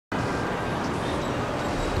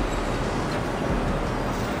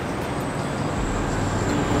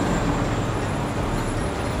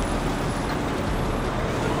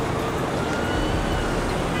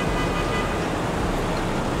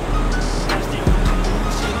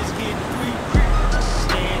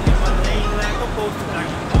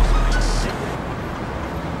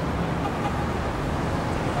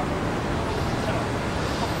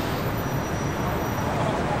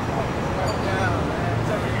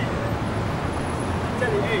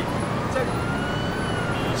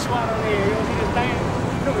spot on there. You don't see this thing?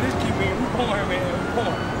 Look at this keep me. We pouring, man. We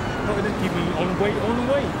pouring. Look at this keep me on the way, on the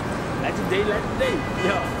way. Like today, like today.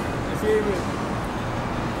 Yeah. You feel me?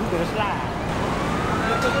 We gonna slide.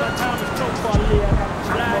 Look at my time is so far there. I gotta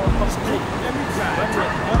slide in the street. Let me try.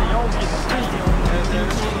 Money on me.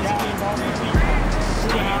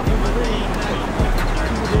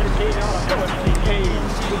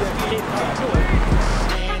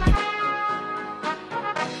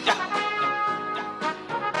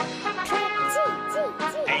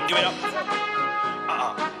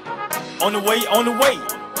 On the way, on the way.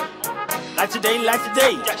 Like today, like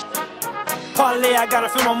today. Parlay, I gotta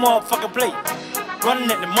fill my motherfucking plate. Running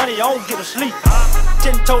at the money, I don't get to sleep.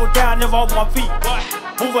 10 toes down, never off my feet.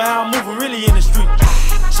 Moving how I'm moving, really in the street.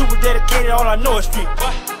 Super dedicated, all I know is street.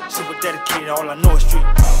 Super dedicated, all I know is street.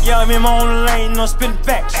 Yeah, I'm in my own lane, no spitting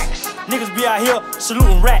facts. Niggas be out here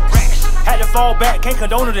saluting racks. Had to fall back, can't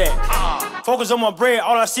condone that. Focus on my bread,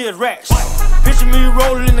 all I see is racks. Picture me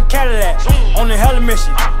rolling in the Cadillac, on the hella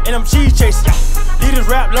mission, and I'm cheese chasing. Leaders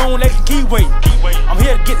rap long, they can keep waiting. I'm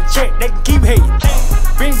here to get the check, they can keep hating.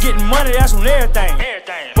 Been getting money, that's on everything.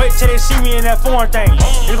 Wait till they see me in that foreign thing.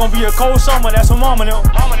 It's gonna be a cold summer, that's on mama know.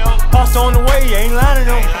 Pasta on the way, I ain't lying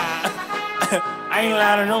to them. I ain't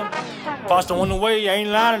lying to them. Pasta on the way, I ain't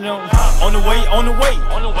lying to them. On the way, on the way,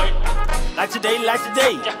 on the way. Like today, like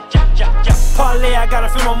today. Parlay, I gotta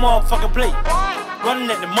fill my motherfucking plate.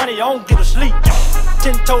 Running at the money, I don't get to sleep.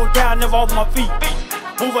 10 toes down, never off my feet.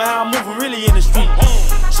 Moving how I'm moving, really in the street.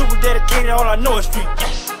 Super dedicated, all I know is street.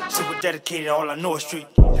 Super dedicated, all I know is street.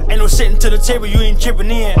 Ain't no sitting to the table, you ain't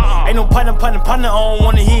chipping in. Ain't no partner, I don't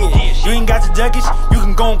wanna hear it. You ain't got the ducats, you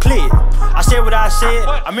can go and clear it. I said what I said,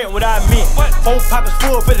 I meant what I meant. 4 pockets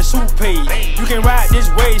full, for the super paid. You can ride this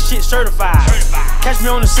way, shit certified. Catch me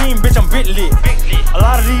on the scene, bitch, I'm bit lit. A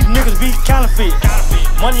lot of these niggas be counterfeit.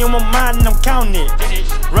 Money on my mind and I'm counting it.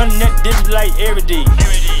 Running that digit like every day.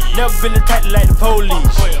 Never been attacked like the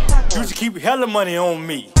police. Used to keep hella money on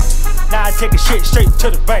me. Now I take a shit straight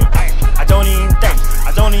to the bank. I don't even think,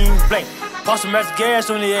 I don't even blink. Put some extra gas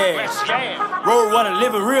on the ass. Road runner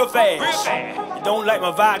living real fast. You don't like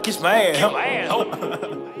my vibe, kiss my ass.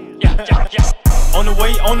 On the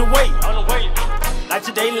way, on the way. Like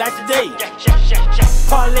today, like today.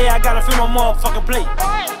 Parlay, I gotta fill my motherfucking plate.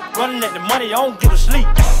 Running at the money, I don't get to sleep.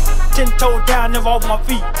 10 toes down, never off my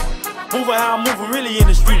feet. Moving how I'm moving, really in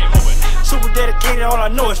the street. Super dedicated, all I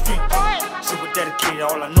know is street. Super dedicated,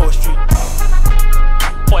 all I know is street.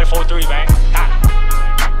 44-3, man.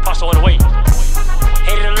 Pasta on the way.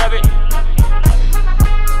 8 and 11.